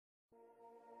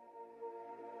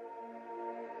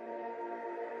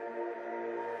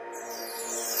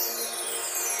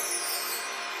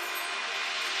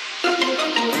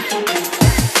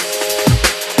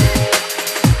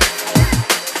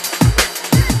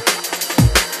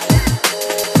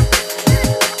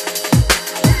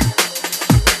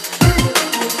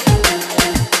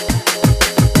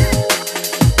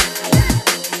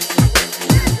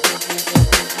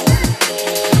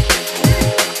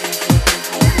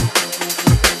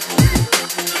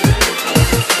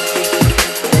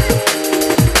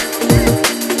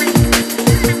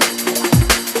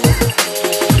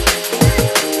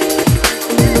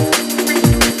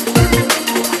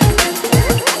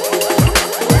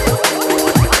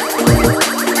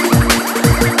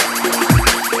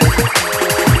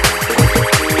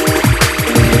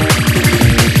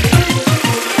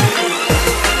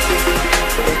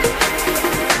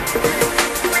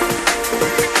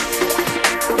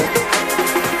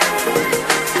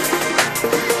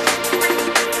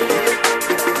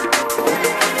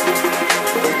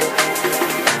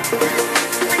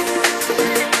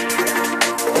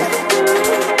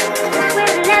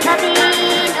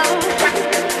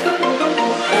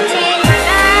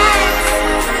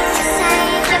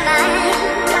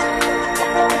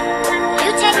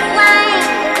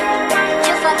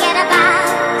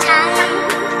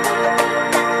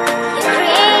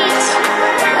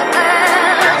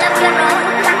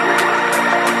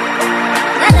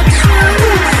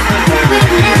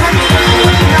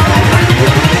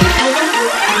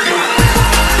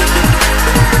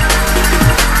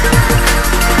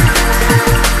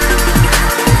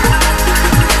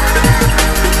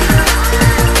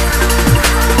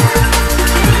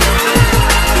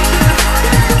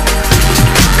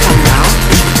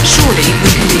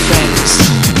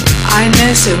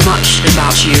So much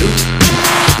about you.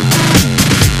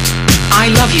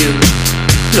 I love you.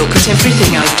 Look at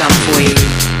everything I've done for you.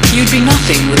 You'd be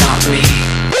nothing without me.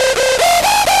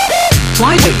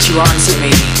 Why don't you answer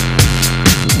me?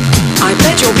 I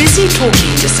bet you're busy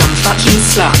talking to some fucking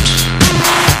slut.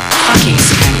 Fucking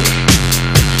skank.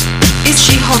 Is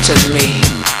she hotter than me?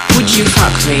 Would you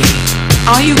fuck me?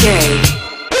 Are you gay?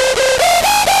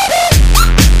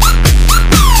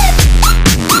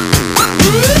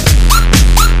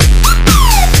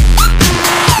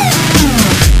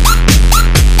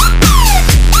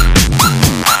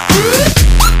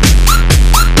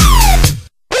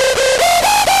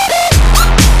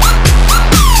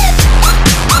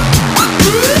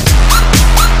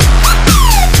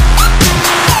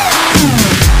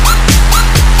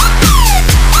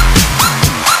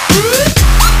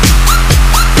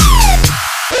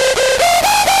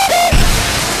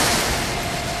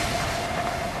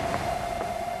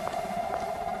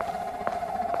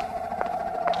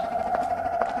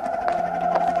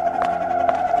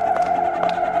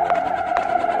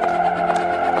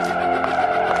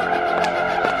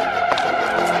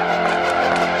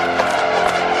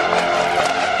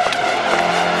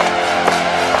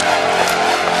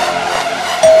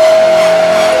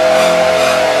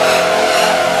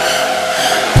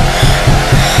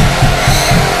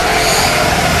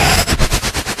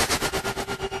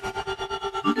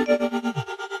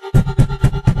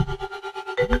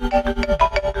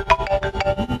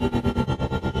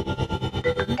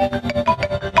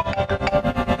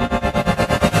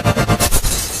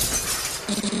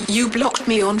 You blocked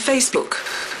me on Facebook,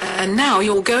 and now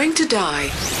you're going to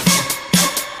die.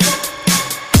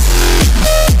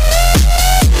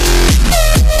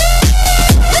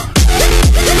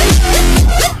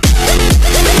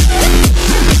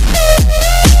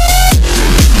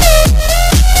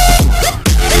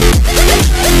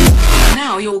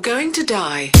 Now you're going to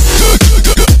die.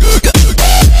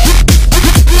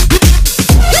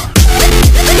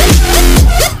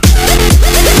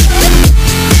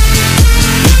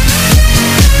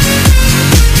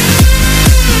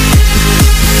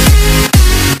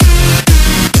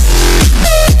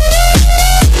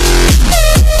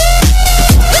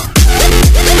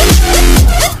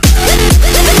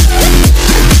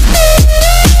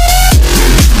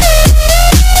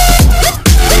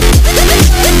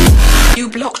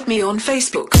 Me on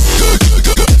Facebook.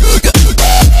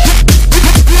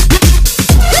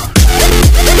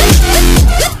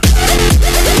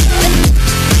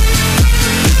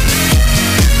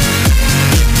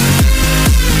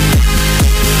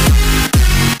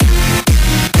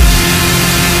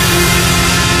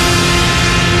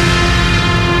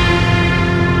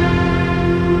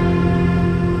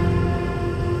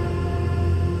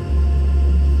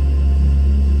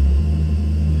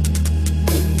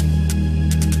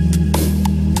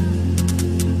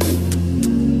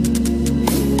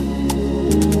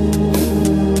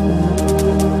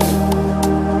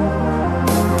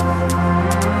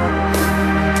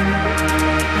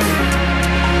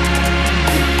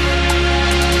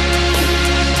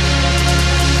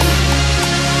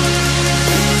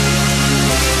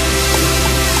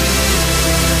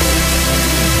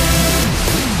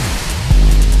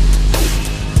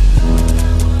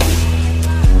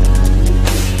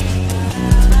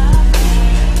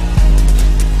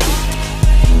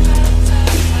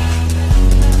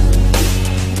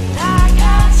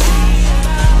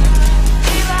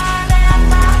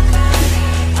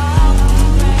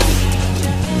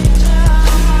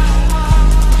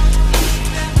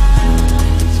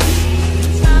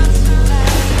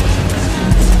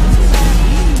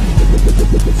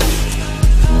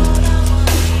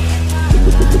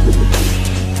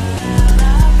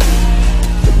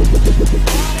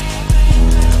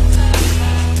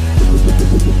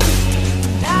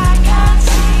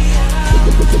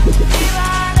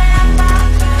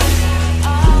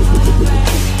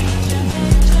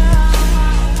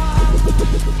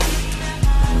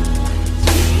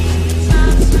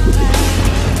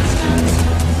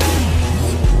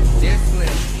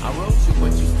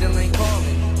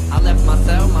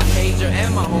 Georgia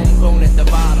and my homegrown at the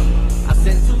bottom. I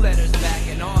sent 2 letters back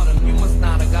in autumn, you must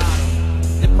not have got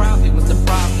them. It probably was the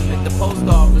problem at the post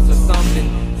office or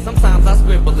something. Sometimes I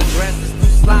scribble addresses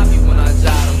too sloppy when I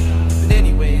jot them. But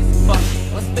anyways, fuck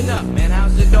it, what's been up, man?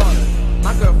 How's your daughter?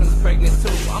 My girlfriend's pregnant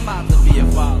too, I'm about to be a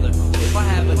father. If I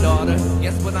have a daughter,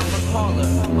 guess what I'ma call her?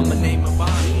 I'ma name her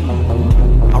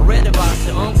Bonnie. I read about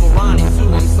your Uncle Ronnie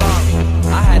too, I'm sorry.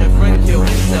 I had a friend kill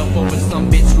himself over some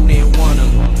bitch who didn't want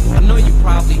him. I know you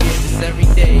probably hear this every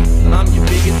day, and I'm your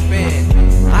biggest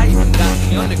fan. I even got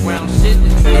the underground shit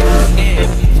that you didn't scan.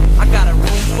 I got a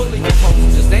room full of your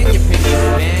posters and your pictures,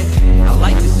 man. I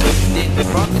like the shit you did, you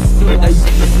brought me through, that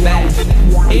shit was bad.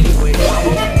 Anyway, I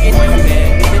hope you get you, man.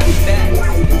 Give me back.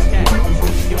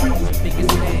 You're the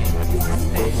biggest fan.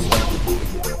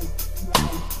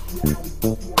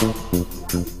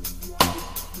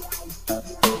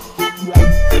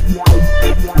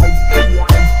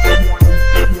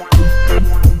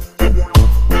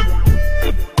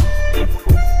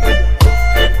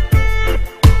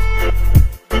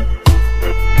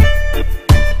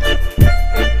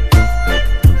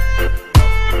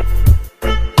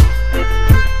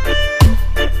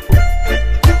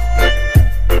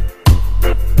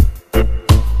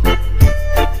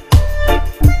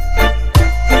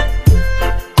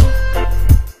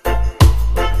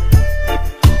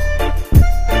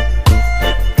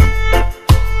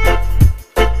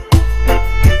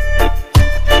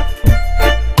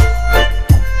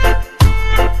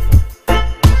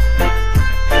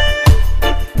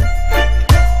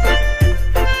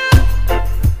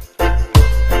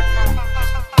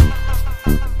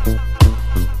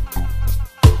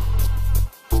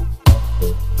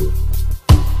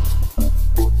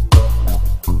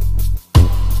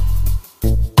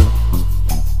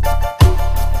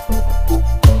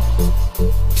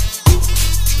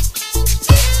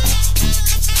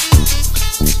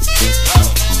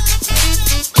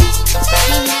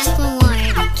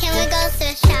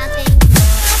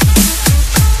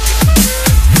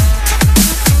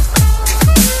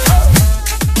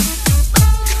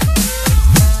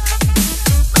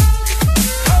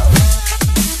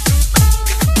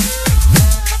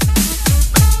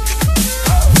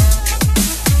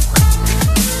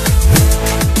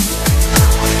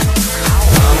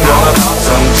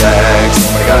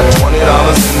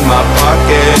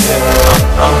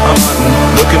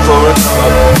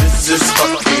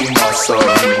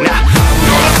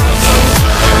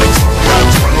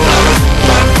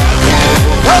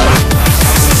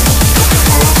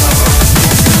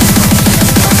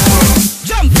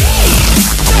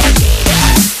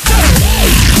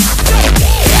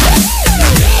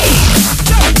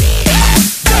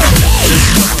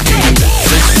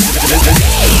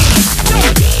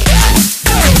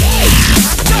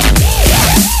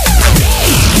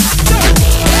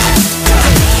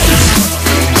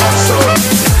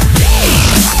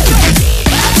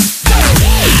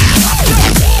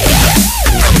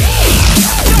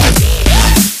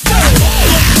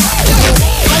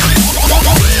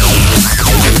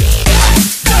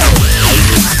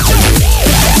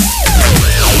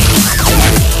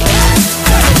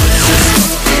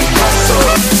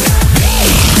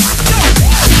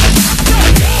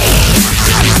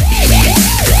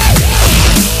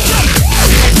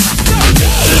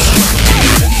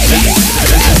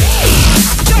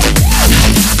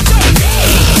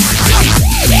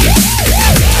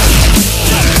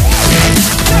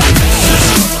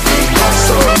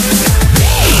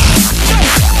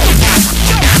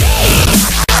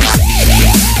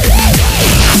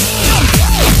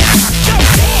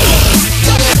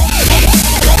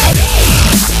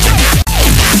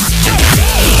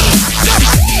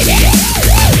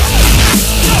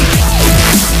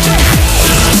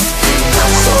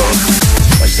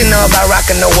 About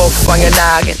rocking the wolf on your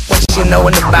noggin. What you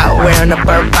knowin' about wearing a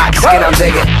bird box skin? I'm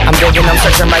digging, I'm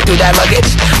searching right through that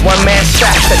luggage. One man's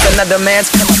trash, that's another man's.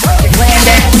 Your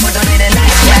granddad was a minute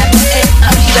night rap.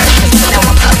 Now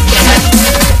I'm up,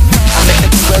 I'm in the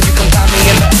club, you can find me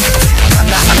in the. I'm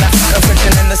not a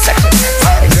person in the section.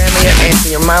 Your grandma, your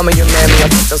auntie, your mama, your mammy. I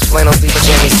put those flannels deep in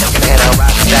jammies. Secondhand, I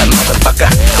rock that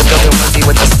motherfucker. The building pussy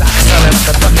with the socks on that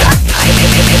motherfucker.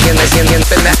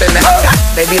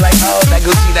 They be like, oh, that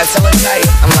Gucci, that's hella tight.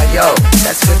 I'm like, yo,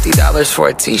 that's $50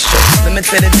 for a t-shirt.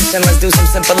 Limited edition, let's do some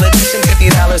simple edition.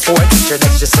 $50 for a t-shirt,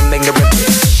 that's just some ignorant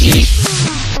bitch.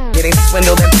 Getting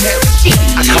swindled and pimped,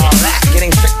 I call that getting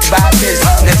tricked by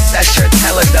business. That shirt's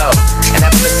hella dope. And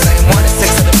that's the same one as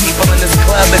 6 of the people in this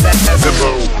club is that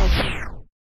Jezebel.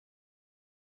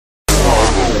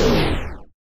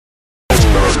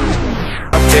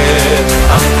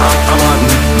 I'm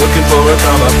hunting. looking for a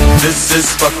come up. This is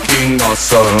fucking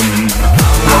awesome.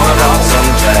 Gonna rob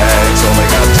some tags, only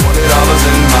got $20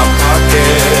 in my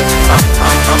pocket.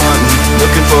 I'm hunting,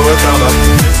 looking for a come up.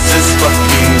 This is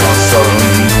fucking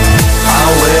awesome.